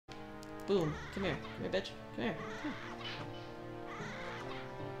Boom. Come here. Come here, bitch. Come here. Come here.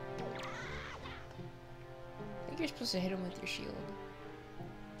 I think you're supposed to hit him with your shield.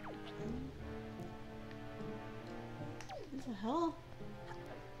 What the hell?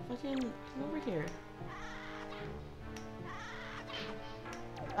 Fucking come over here.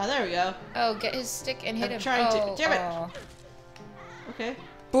 Oh, there we go. Oh, get his stick and hit him. I'm trying to. Damn it! Oh. Okay.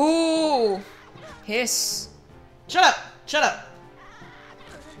 Boo! Hiss. Shut up! Shut up!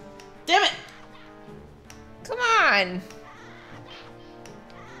 Damn it! Come on!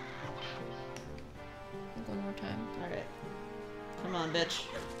 One more time. Alright. Come on, bitch.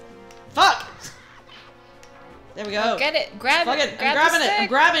 Fuck! There we go. Oh, get it! Grab Fuck it! it! Grab I'm grabbing the it! stick. I'm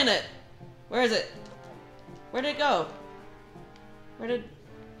grabbing it! Where is it? Where did it go? Where did...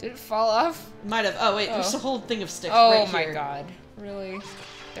 Did it fall off? Might have. Oh, wait. Oh. There's a whole thing of sticks Oh right my here. god. Really?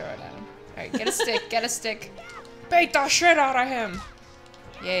 Throw it at him. Alright, get a stick. Get a stick. Bait the shit out of him!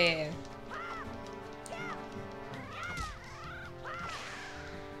 Yeah.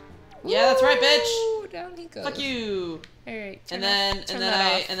 Yeah, that's right, bitch! Ooh, down he goes. Fuck you! Alright, And then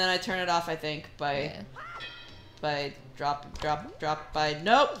I turn it off, I think, by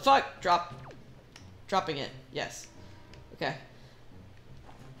dropping it. Yes. Okay.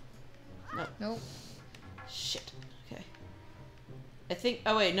 No. Nope. Shit. Okay. I think.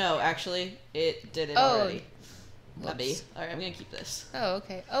 Oh wait, no. Actually, it did it Oh. already. Maybe. Whoops. All right, I'm gonna keep this. Oh,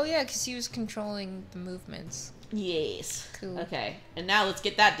 okay. Oh yeah, because he was controlling the movements. Yes. Cool. Okay. And now let's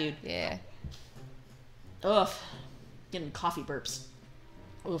get that dude. Yeah. Ugh. Getting coffee burps.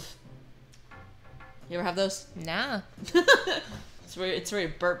 Oof. You ever have those? Nah. It's where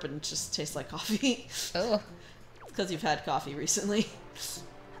you burp and it just tastes like coffee. Oh. It's because you've had coffee recently.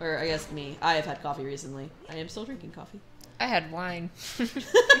 Or I guess me. I have had coffee recently. I am still drinking coffee. I had wine.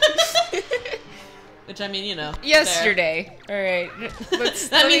 Which, I mean, you know. Yesterday. Alright.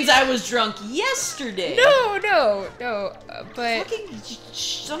 That means I was drunk yesterday. No. But Fucking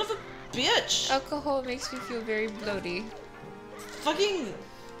son of a bitch. alcohol makes me feel very bloaty. Fucking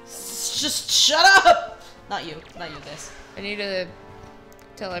just shut up. Not you, this. I need to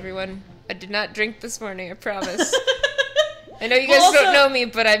tell everyone I did not drink this morning, I promise. I know you guys Well, don't also- know me,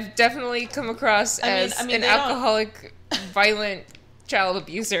 but I've definitely come across as I mean, an they don't- alcoholic, violent child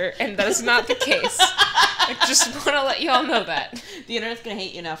abuser, and that is not the case. I just want to let y'all know that. The internet's gonna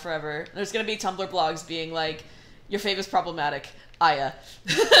hate you now forever. There's gonna be Tumblr blogs being like, your fave is problematic. Aya.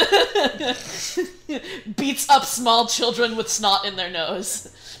 Beats up small children with snot in their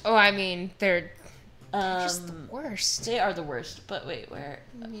nose. Oh, I mean, they're just the Um, worst. they are the worst. But wait, where?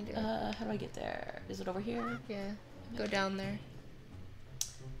 You need to- How do I get there? Is it over here? Yeah, go down there.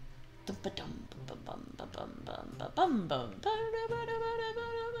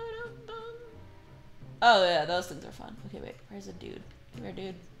 Oh yeah, those things are fun. Okay, wait. Where's the dude? Come here,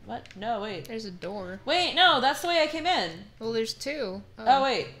 dude. What? No, wait. There's a door. Wait, no, that's the way I came in. Well, there's two. Oh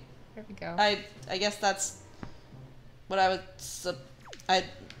wait. There we go. I guess that's what I was.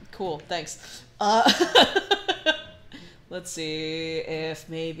 Cool. Thanks. Let's see if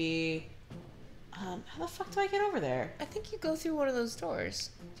maybe. How the fuck do I get over there? I think you go through one of those doors.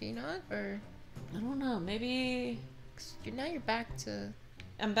 Do you not? Or I don't know. Maybe 'cause now you're back to.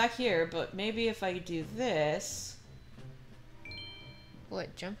 I'm back here, but maybe if I do this.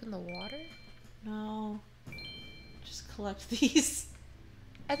 What? Jump in the water? No. Just collect these.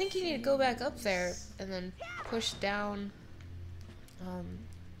 I think you need to go back up there and then push down.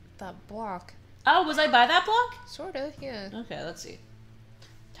 That block. Oh, was I by that block? Sort of, yeah. Okay, let's see.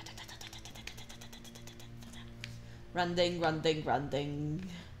 Running. Okay,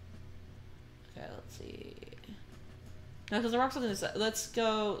 let's see. No, because the rocks on this side. Let's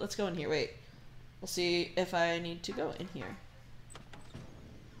go in here. Wait. We'll see if I need to go in here.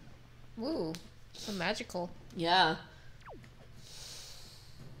 Ooh, so magical. Yeah.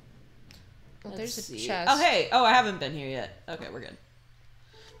 Well, Let's there's a see. chest. Oh, hey. Oh, I haven't been here yet. Okay, we're good.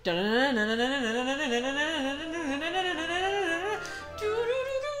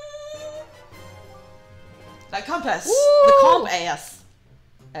 That compass. Woo! The comp ass.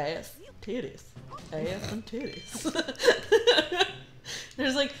 Ass. Titties. Ass and titties.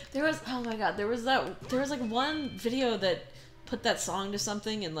 Oh my god, there was like one video that put that song to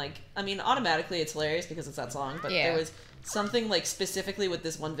something and like, I mean, automatically it's hilarious because it's that song, but Yeah. there was something like specifically with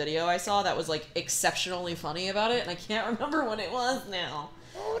this one video I saw that was like exceptionally funny about it, and I can't remember what it was now.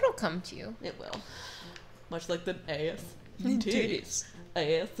 Oh, it'll come to you. It will. Much like the ass and titties.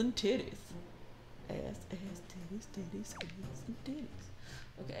 Ass and titties. Ass, titties, ass and titties.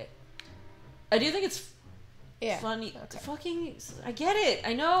 Okay. I do think it's Yeah. funny. Okay. Fucking, I get it.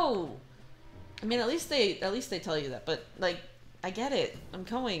 I know. I mean, at least they tell you that. But like, I get it. I'm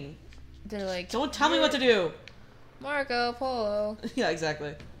going. They're like, don't tell me what to do. Marco Polo. Yeah,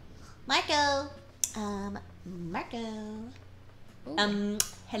 exactly. Marco. Marco. Ooh.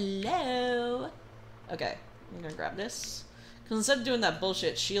 Hello. Okay, I'm gonna grab this. Because instead of doing that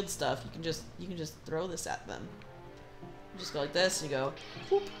bullshit shield stuff, you can just throw this at them. You just go like this, and you go,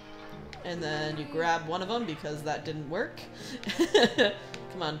 whoop, and then you grab one of them because that didn't work.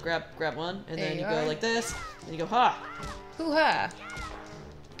 Come on, grab one, and then you go like this, and you go ha. Hoo-ha.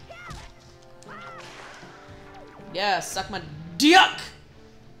 Yeah, suck my dick.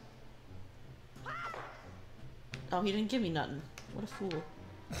 Oh, he didn't give me nothing. What a fool.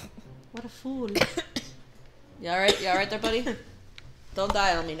 What a fool. You alright? You alright there, buddy? Don't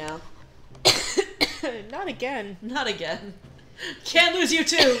die on me now. Not again. Not again. Can't lose you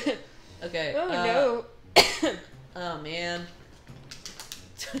too! Okay. Oh no. Oh man.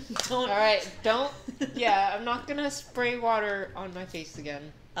 Don't. Alright, don't. Yeah, I'm not gonna spray water on my face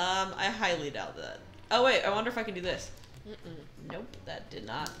again. I highly doubt that. Oh wait, I wonder if I can do this. Nope, that did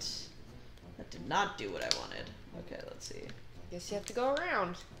not do what I wanted. Okay, let's see. Guess you have to go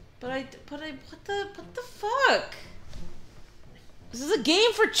around. What the fuck? This is a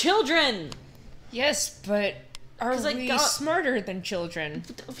game for children! Yes, but are we smarter than children?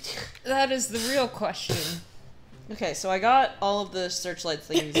 That is the real question. Okay, so I got all of the searchlight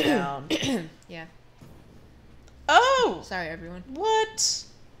things down. Yeah. Oh! Sorry, everyone. What?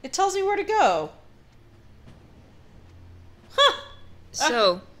 It tells me where to go. Huh!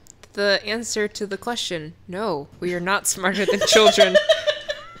 So, the answer to the question, no, we are not smarter than children.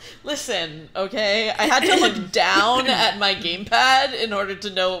 Listen, okay? I had to look down at my gamepad in order to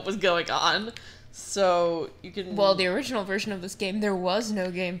know what was going on. So, you can... Well, the original version of this game, there was no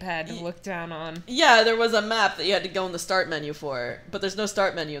gamepad to look down on. Yeah, there was a map that you had to go in the start menu for. But there's no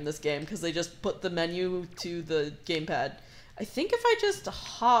start menu in this game because they just put the menu to the gamepad. I think if I just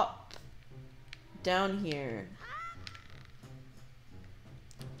hop down here...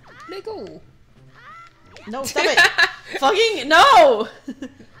 Lego. No, stop it! Fucking no!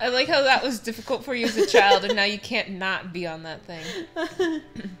 I like how that was difficult for you as a child, and now you can't not be on that thing.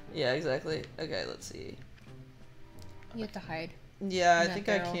 Yeah, exactly. Okay, let's see. You have to hide. Yeah, I that think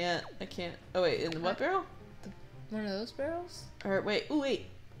barrel. I can't. Oh wait, in what barrel? One of those barrels? Or wait, ooh wait.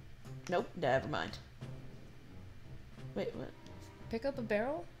 Nope, never mind. Wait, what? Pick up a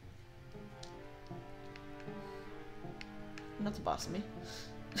barrel? Not the boss of me.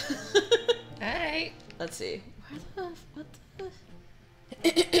 Alright. Let's see. What the?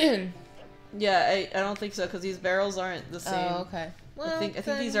 Yeah, I don't think so because these barrels aren't the same. Oh, okay. Well, I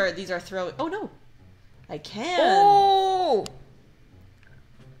think these are throwing. Oh no, I can. Oh!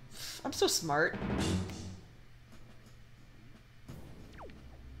 I'm so smart.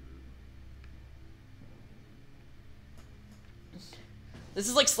 This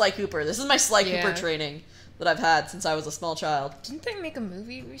is like Sly Cooper. This is my Sly Cooper training that I've had since I was a small child. Didn't they make a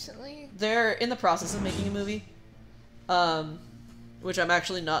movie recently? They're in the process of making a movie. Which I'm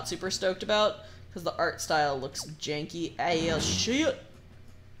actually not super stoked about, because the art style looks janky as shit.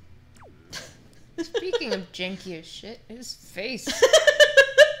 Speaking of janky as shit, his face.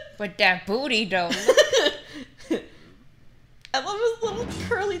 But that booty don't. I love his little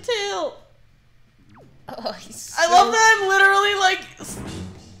curly tail. Oh, he's so... I love that I'm literally like...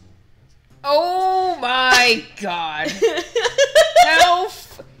 Oh my god. How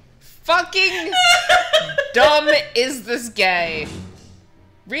fucking dumb is this guy?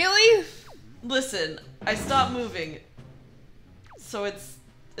 Really? Listen, I stopped moving, so it's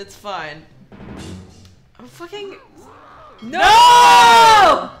fine. I'm fucking... No!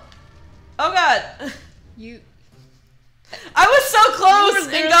 Oh god! I was so close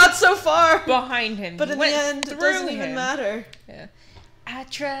and got so far! Behind him. But in the end, it doesn't even matter. Yeah. I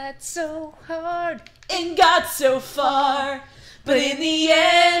tried so hard and got so far, but in the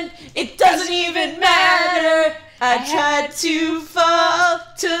end, it doesn't even matter. I tried to fall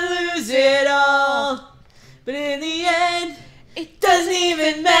to lose it all, but in the end, it doesn't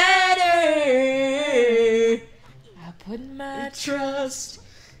even matter. I put my trust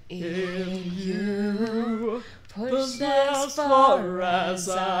in you, push as far as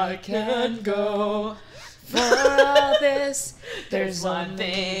I can go. For all this, there's one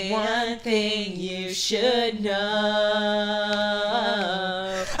thing you should know.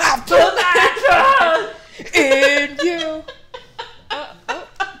 I put my trust in you. Oh,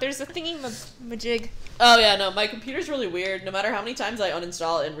 there's a thingy-majig. Oh yeah, no, my computer's really weird. No matter how many times I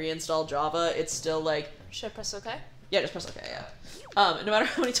uninstall and reinstall Java, it's still like... Should I press OK? Yeah, just press OK, yeah. No matter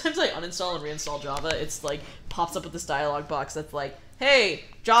how many times I uninstall and reinstall Java, it's like, pops up with this dialog box that's like, hey,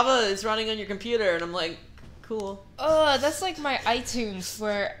 Java is running on your computer, and I'm like, cool. Oh, that's like my iTunes,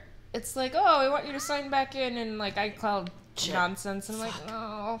 where it's like, oh, I want you to sign back in and like iCloud Shit. nonsense. And I'm like,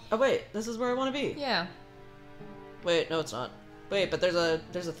 oh. Oh wait, this is where I want to be. Yeah. Wait, no, it's not. Wait, but there's a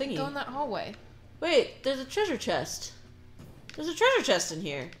thingy. Go in that hallway. Wait, there's a treasure chest. There's a treasure chest in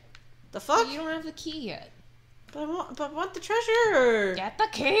here. The fuck? You don't have the key yet. But I want the treasure. Get the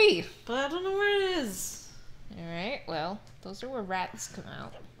key. But I don't know where it is. All right. Well, those are where rats come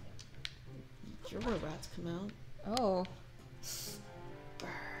out. Sure, where rats come out. Oh.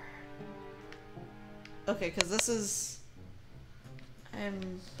 Okay, because this is.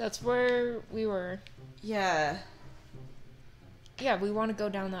 That's where we were. Yeah. Yeah, we want to go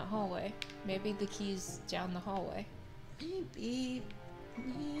down that hallway. Maybe the key's down the hallway. Maybe.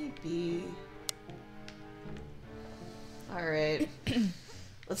 Alright.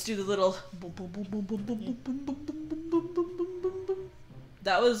 Let's do the little.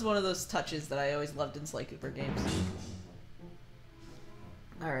 That was one of those touches that I always loved in Sly Cooper games.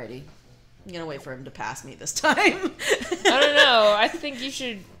 Alrighty. I'm gonna wait for him to pass me this time. I don't know. I think you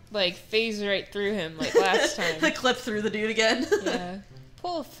should, like, phase right through him like last time. Like, clip through the dude again. Yeah.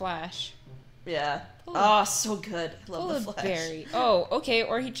 Pull a flash. Yeah. Pull Oh, so good. I love pull the a flash. berry. Oh, okay.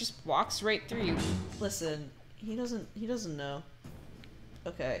 Or he just walks right through you. Listen, he doesn't know.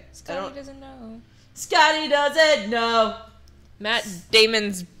 Okay. Scotty doesn't know. Scotty doesn't know. Matt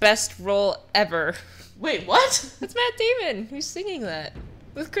Damon's best role ever. Wait, what? That's Matt Damon who's singing that.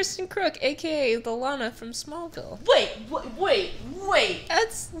 With Kristen Crook, aka the Lana from Smallville. Wait. Wait.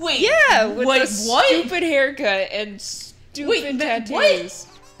 Yeah, with wait, the what? stupid haircut and stupid tattoos. What?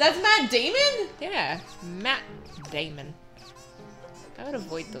 That's Matt Damon? Yeah, Matt Damon. I would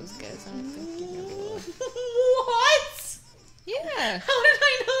avoid those guys. I don't think you're gonna be one. What? Yeah. How did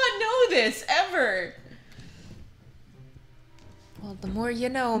I not know this ever? Well, the more you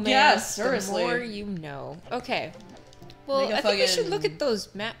know, man. Yeah, seriously. The more you know. Okay. Well, Make a I think we should fucking- look at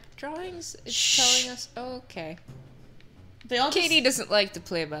those map drawings. It's Shh. telling us. Oh, okay. They all Katie just... doesn't like to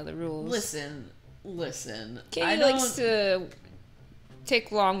play by the rules. Listen. Katie likes to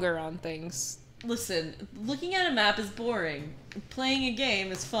take longer on things. Listen, looking at a map is boring. Playing a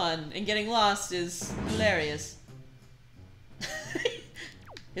game is fun, and getting lost is hilarious.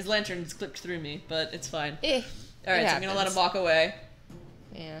 His lantern's clipped through me, but it's fine. Eh. Alright, It so I'm gonna let him happens. walk away.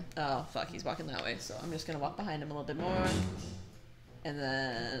 Yeah. Oh, fuck, he's walking that way, so I'm just gonna walk behind him a little bit more. And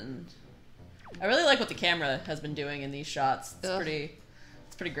then... I really like what the camera has been doing in these shots. It's Ugh.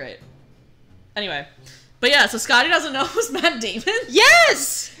 pretty great. Anyway. But yeah, so Scotty doesn't know who's Matt Damon?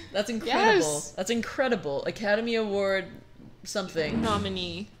 Yes! That's incredible. Yes! That's incredible. Academy Award something.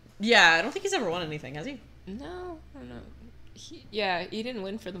 Nominee. Yeah, I don't think he's ever won anything, has he? No, I don't know. He didn't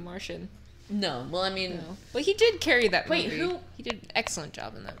win for The Martian. No. Well, I mean... No. But he did carry that movie. Wait, who- He did an excellent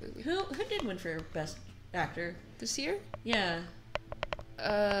job in that movie. Who did win for Best Actor? This year? Yeah.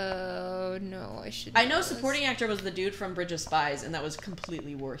 No, I should I know this. supporting actor was the dude from Bridge of Spies, and that was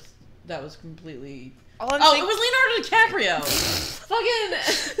completely worth... That was completely... All I'm Oh, think- it was Leonardo DiCaprio!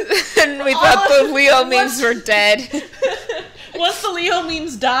 Fucking... And we All thought of- the Leo memes once- were dead. Once the Leo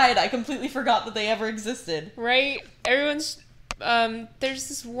memes died, I completely forgot that they ever existed. Right? Everyone's... there's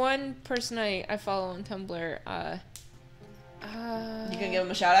this one person I follow on Tumblr, You gonna give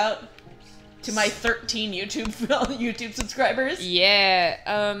him a shout out? To my 13 YouTube subscribers? Yeah,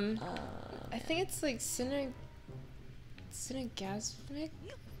 I think it's like Cinegasmic?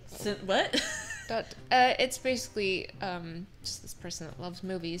 What? It's basically, just this person that loves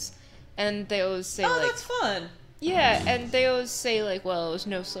movies, and they always say, Oh, like... that's fun. Yeah, and they always say, like, well, it was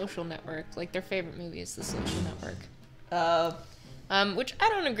no Social Network. Like, their favorite movie is The Social Network. Which I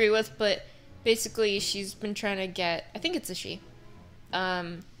don't agree with, but basically she's been trying to get... I think it's a she.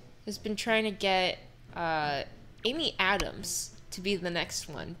 Has been trying to get, Amy Adams to be the next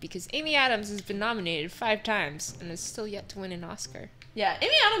one, because Amy Adams has been nominated 5 times and is still yet to win an Oscar. Yeah,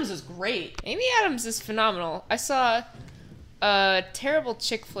 Amy Adams is great. Amy Adams is phenomenal. I saw a terrible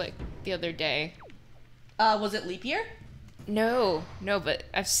chick flick the other day. Was it Leap Year? No, but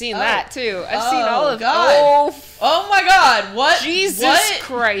I've seen that too. I've Oh, seen all of God. Oh my God! What? Jesus What?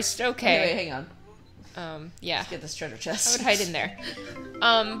 Christ! Okay. Wait, hang on. Yeah. Let's get this treasure chest. I would hide in there.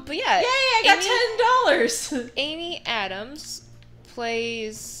 But yeah. Yay! I got $10. Amy Adams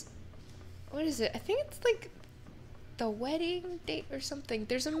plays. What is it? I think it's like The Wedding Date or something.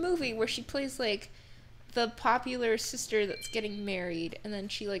 There's a movie where she plays like the popular sister that's getting married, and then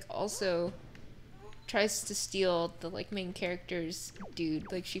she like also tries to steal the like main character's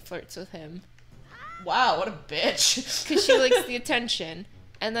dude. Like she flirts with him. Wow, what a bitch. Because she likes the attention.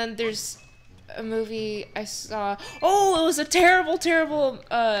 And then there's a movie I saw. Oh, it was a terrible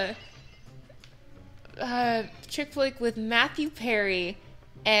chick flick with Matthew Perry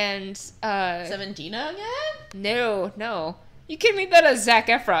And, Seventina again? No. You kidding me? That is Zac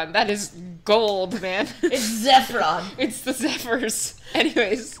Efron. That is gold, man. It's Zephron. It's the Zephyrs.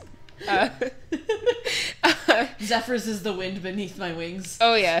 Anyways. Zephyrs is the wind beneath my wings.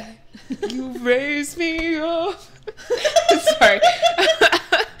 Oh, yeah. You raise me up. Sorry.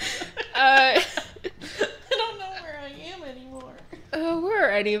 I don't know where I am anymore. Where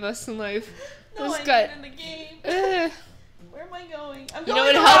are any of us in life? No, I'm in the game. Where am I going? I'm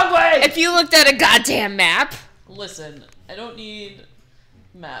going the wrong way! If you looked at a goddamn map. Listen, I don't need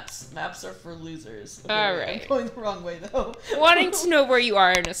maps. Maps are for losers. Okay, alright. I'm going the wrong way, though. Wanting to know where you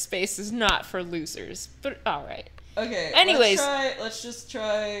are in a space is not for losers, but alright. Okay, anyways, let's just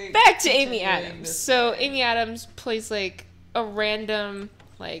try... Back to Amy Adams. So, Amy Adams plays, like, a random,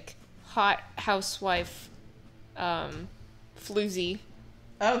 like, hot housewife, floozy.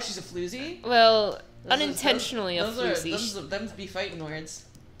 Oh, she's a floozy? Well, unintentionally a floozy. Those them be fighting words.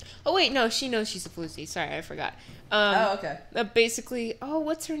 Oh, wait, no, she knows she's a floozy. Sorry, I forgot. Okay. Basically,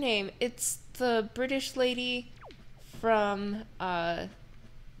 what's her name? It's the British lady from, that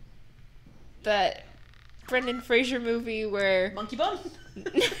Brendan Fraser movie where... Monkey Bone?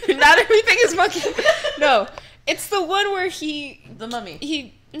 Not everything is monkey. No, it's the one where The Mummy.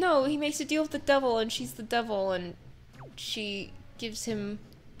 He makes a deal with the devil, and she's the devil, and she gives him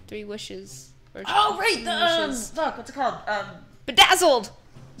 3 wishes. Oh, right, fuck, what's it called? Bedazzled!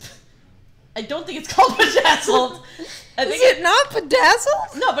 I don't think it's called Bedazzled. Is it not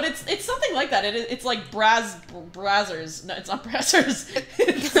Bedazzled? No, but it's something like that. It's like Brazzers. No, it's not Brazzers.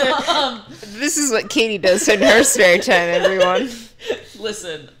 It's, This is what Katie does in her spare time, everyone.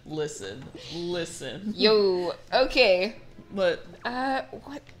 Listen. Yo, okay. But,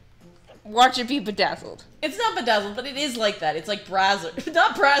 what? Watch it be Bedazzled. It's not Bedazzled, but it is like that. It's like Brazzers.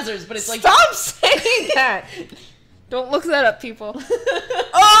 Not Brazzers, but it's like... Stop saying that! Don't look that up, people.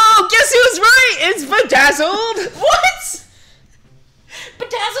 Oh, guess who's right? It's Bedazzled! What?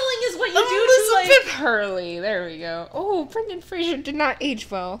 Bedazzling is what you do to, like... Elizabeth Hurley. There we go. Oh, Brendan Fraser did not age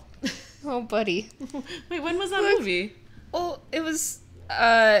well. Oh, buddy. Wait, when was that movie? Oh, it was,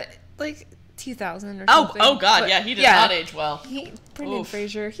 like 2000 or something. Oh God, yeah, he did not age well. Brendan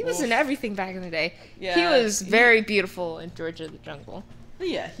Fraser, he was in everything back in the day. Yeah, he was very beautiful in George of the Jungle.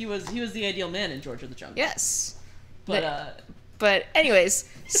 Yeah, he was the ideal man in George of the Jungle. Yes. But anyways,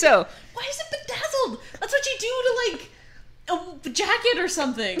 so why is it bedazzled? That's what you do to like a jacket or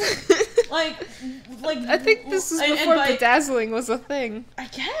something. like I think this is before bedazzling was a thing. I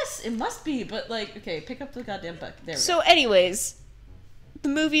guess it must be, but like, okay, pick up the goddamn book. There we go. So anyways, the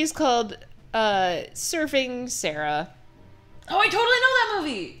movie is called Surfing Sarah. Oh, I totally know that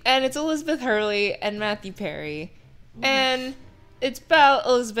movie. And it's Elizabeth Hurley and Matthew Perry. And it's about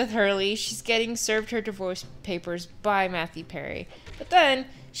Elizabeth Hurley. She's getting served her divorce papers by Matthew Perry. But then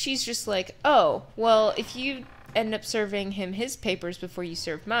she's just like, oh, well, if you end up serving him his papers before you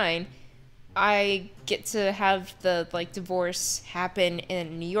serve mine, I get to have the, like, divorce happen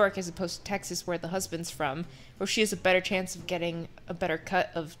in New York as opposed to Texas where the husband's from, where she has a better chance of getting a better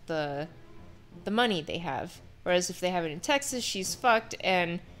cut of the money they have. Whereas if they have it in Texas, she's fucked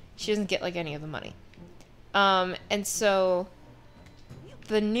and she doesn't get, like, any of the money. And so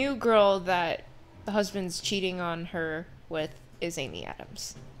the new girl that the husband's cheating on her with is Amy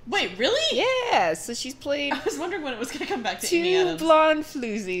Adams. Wait, really? Yeah, so she's played... I was wondering when it was going to come back to Amy Adams. 2 blonde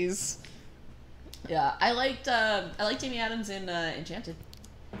floozies. Yeah, I liked Amy Adams in Enchanted.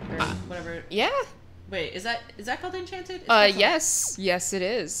 Or whatever. Yeah. Wait, is that called Enchanted? Yes. Yes, it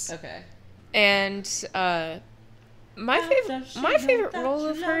is. Okay. And, my favorite role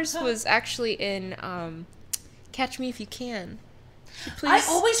of hers was actually in, Catch Me If You Can. I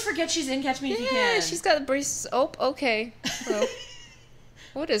always forget she's in Catch Me If You Can. Yeah, she's got the braces. Oh, okay. Well,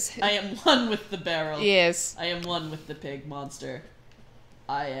 what is it? I am one with the barrel. Yes. I am one with the pig monster.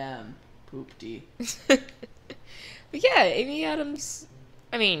 I am Poopty. But yeah, Amy Adams,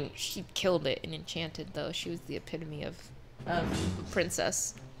 I mean, she killed it in Enchanted, though. She was the epitome of a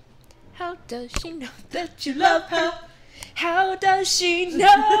princess. How does she know that you love her? How does she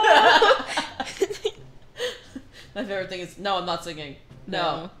know? My favorite thing is, no, I'm not singing.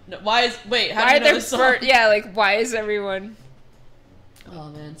 No. Why is, wait, how why do you know this song? Yeah, like, why is everyone... Oh,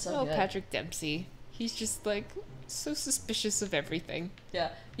 man, so good. Patrick Dempsey. He's just, like, so suspicious of everything. Yeah.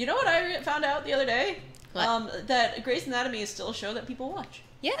 You know what I found out the other day? What? That Grey's Anatomy is still a show that people watch.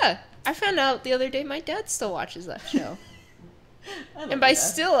 Yeah. I found out the other day my dad still watches that show. And by that.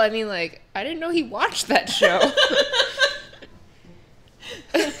 still, I mean, like, I didn't know he watched that show.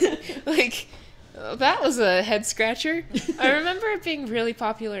 That was a head scratcher. I remember it being really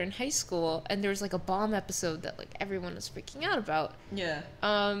popular in high school, and there was like a bomb episode that like everyone was freaking out about. Yeah.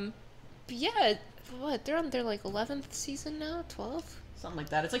 But yeah, what, they're on their like 11th season now, 12th? Something like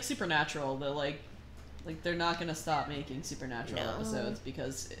that. It's like Supernatural. They're like they're not gonna stop making Supernatural episodes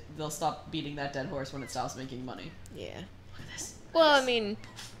because they'll stop beating that dead horse when it stops making money. Yeah. Look at this. Well, I mean,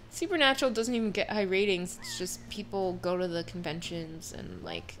 Supernatural doesn't even get high ratings. It's just people go to the conventions and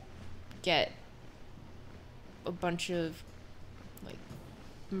like get a bunch of like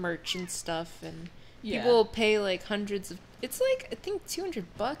merch and stuff, and people pay like hundreds of. It's like I think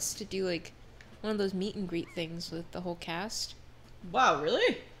 $200 to do like one of those meet and greet things with the whole cast. Wow,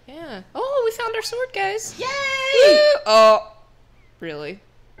 really? Yeah. Oh, we found our sword, guys! Yay! Woo! Oh, really?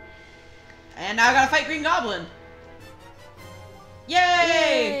 And now I gotta fight Green Goblin. Yay!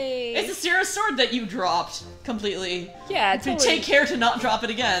 Yay! It's a Sierra sword that you dropped completely. Yeah, totally. Take care to not drop it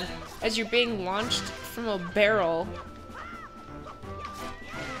again. As you're being launched from a barrel.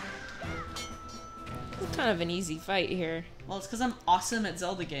 It's kind of an easy fight here. Well, it's because I'm awesome at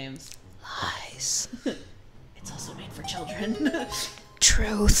Zelda games. Lies. It's also made for children.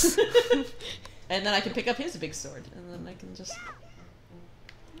 Truth. And then I can pick up his big sword, and then I can just...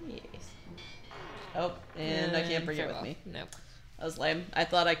 Yes. Oh, and I can't bring it with me. Nope. That was lame. I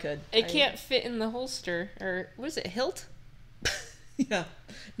thought I could. It can't fit in the holster, or what is it, hilt? Yeah.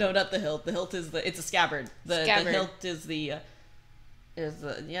 No, not the hilt. The hilt is it's a scabbard. The hilt is the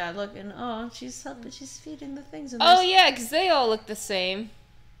yeah, look, and oh, she's feeding the things. And oh yeah, because they all look the same.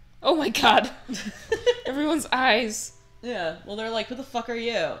 Oh my god. Everyone's eyes. Yeah, well, they're like, who the fuck are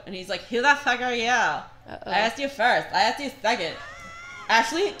you? And he's like, who the fuck are you? Uh-oh. I asked you first. I asked you second.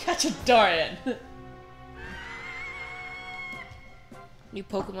 Ashley, catch a Dorian. New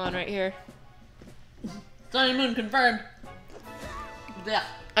Pokemon right here. Sun and Moon confirmed. Yeah.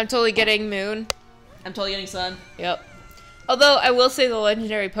 I'm totally getting Moon. I'm totally getting Sun. Yep. Although, I will say the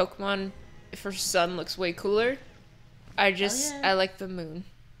legendary Pokemon for Sun looks way cooler. I like the Moon.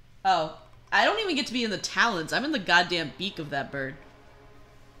 Oh. I don't even get to be in the talons. I'm in the goddamn beak of that bird.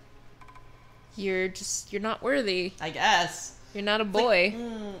 You're not worthy. I guess. You're not a boy.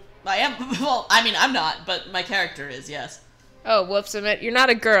 Like, I am. Well, I mean, I'm not, but my character is, yes. Oh, whoops, you're not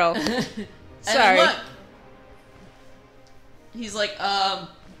a girl. Sorry. And look. He's like, and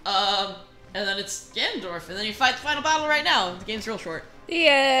then it's Ganondorf, and then you fight the final battle right now. The game's real short. The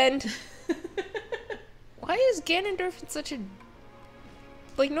end. Why is Ganondorf in such a...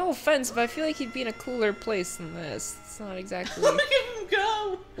 Like, no offense, but I feel like he'd be in a cooler place than this. It's not exactly... Look at him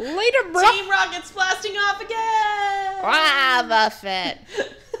go! Later, bro! Team Rocket's blasting off again! Ah, Buffett!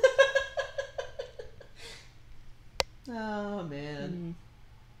 Oh, man.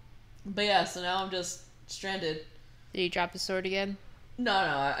 But yeah, so now I'm just stranded. Did he drop his sword again? No,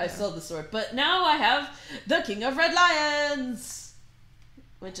 I still have the sword. But now I have the King of Red Lions!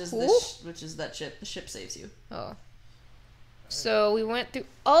 Which is which is that ship. The ship saves you. Oh. So we went through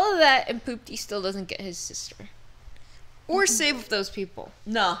all of that, and Poopty still doesn't get his sister. Or save those people.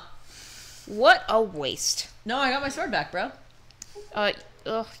 No. What a waste. No, I got my sword back, bro.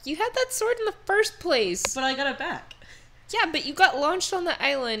 You had that sword in the first place. But I got it back. Yeah, but you got launched on the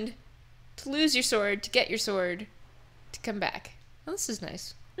island to lose your sword, to get your sword, to come back. Well, this is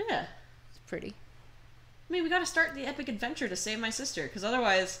nice. Yeah. It's pretty. I mean, we gotta start the epic adventure to save my sister, because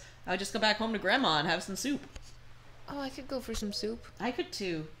otherwise I would just go back home to Grandma and have some soup. Oh, I could go for some soup. I could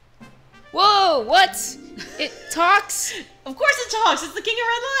too. Whoa, what? It talks? Of course it talks! It's the King of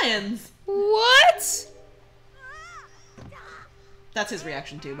Red Lions! What? That's his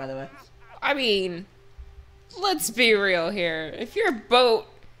reaction too, by the way. I mean, let's be real here. If you're a boat,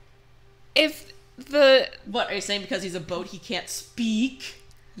 if the... What, are you saying because he's a boat he can't speak?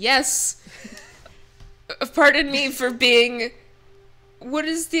 Yes. Pardon me for being... What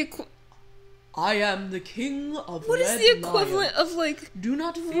is the... I am the king of What Red is the equivalent Lion. of, like... Do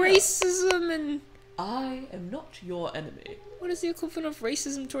not fear. Racism and... I am not your enemy. What is the equivalent of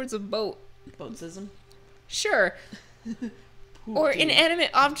racism towards a boat? Boatsism? Sure. Or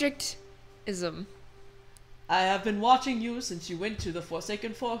inanimate objectism. I have been watching you since you went to the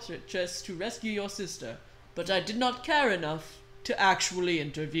Forsaken Fortress to rescue your sister, but I did not care enough to actually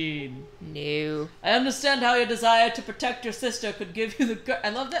intervene. No. I understand how your desire to protect your sister could give you the... I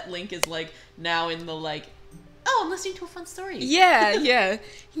love that Link is, like, now in the, like, oh, I'm listening to a fun story. Yeah, yeah.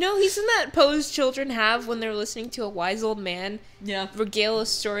 You know, he's in that pose children have when they're listening to a wise old man regale a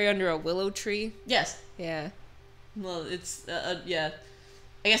story under a willow tree. Yes. Yeah. Well, it's, yeah.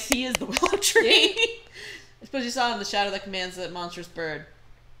 I guess he is the willow tree. Yeah. I suppose you saw in the shadow that commands that monstrous bird.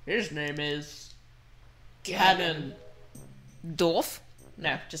 His name is... Ganon. Dorf?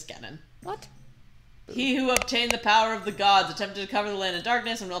 No, just Ganon. What? He who obtained the power of the gods attempted to cover the land in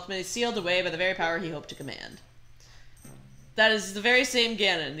darkness and ultimately sealed away by the very power he hoped to command. That is the very same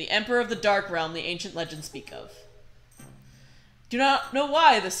Ganon, the Emperor of the Dark Realm the ancient legends speak of. Do not know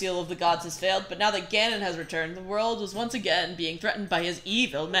why the seal of the gods has failed, but now that Ganon has returned, the world was once again being threatened by his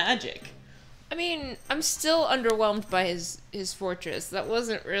evil magic. I mean, I'm still underwhelmed by his fortress. That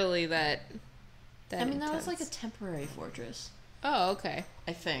wasn't really that I mean, intense. that was like a temporary fortress. Oh, okay.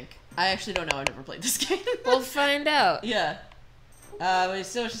 I think. I actually don't know. I've never played this game. We'll find out. Yeah. Will you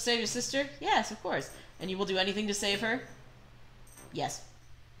still wish to save your sister? Yes, of course. And you will do anything to save her? Yes.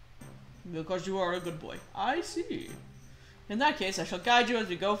 Because you are a good boy. I see. In that case, I shall guide you as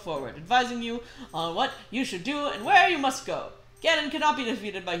we go forward, advising you on what you should do and where you must go. Ganon cannot be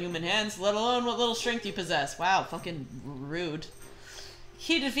defeated by human hands, let alone what little strength you possess. Wow, fucking rude.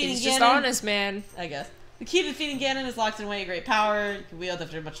 Key to defeating He's Ganon... just honest, man. I guess. The key to defeating Ganon is locked in way of great power. You can wield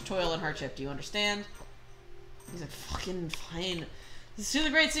after much toil and hardship. Do you understand? He's like, fucking fine. This is to the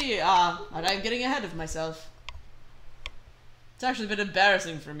Great Sea. But I'm getting ahead of myself. It's actually been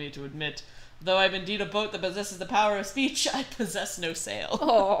embarrassing for me to admit. Though I'm indeed a boat that possesses the power of speech, I possess no sail.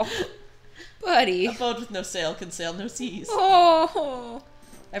 Oh, buddy. A boat with no sail can sail no seas. Oh.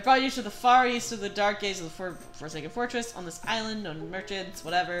 I brought you to the far east of the dark gates of the Forsaken Fortress. On this island, no merchants,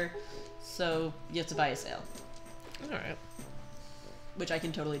 whatever. So, you have to buy a sail. Alright. Which I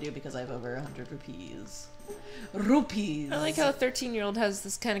can totally do because I have over 100 rupees. Rupees! I like how a 13-year-old has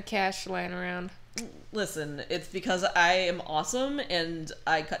this kind of cash lying around. Listen, it's because I am awesome and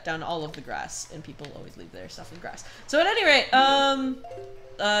I cut down all of the grass and people always leave their stuff in grass. So at any rate, do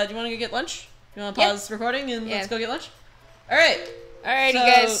you want to go get lunch? You want to pause recording and let's go get lunch? Alright. Alrighty, so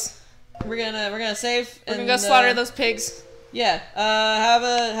guys. We're gonna save. We're gonna go slaughter those pigs. Yeah. Have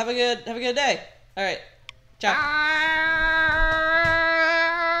a good day. Alright. Ciao.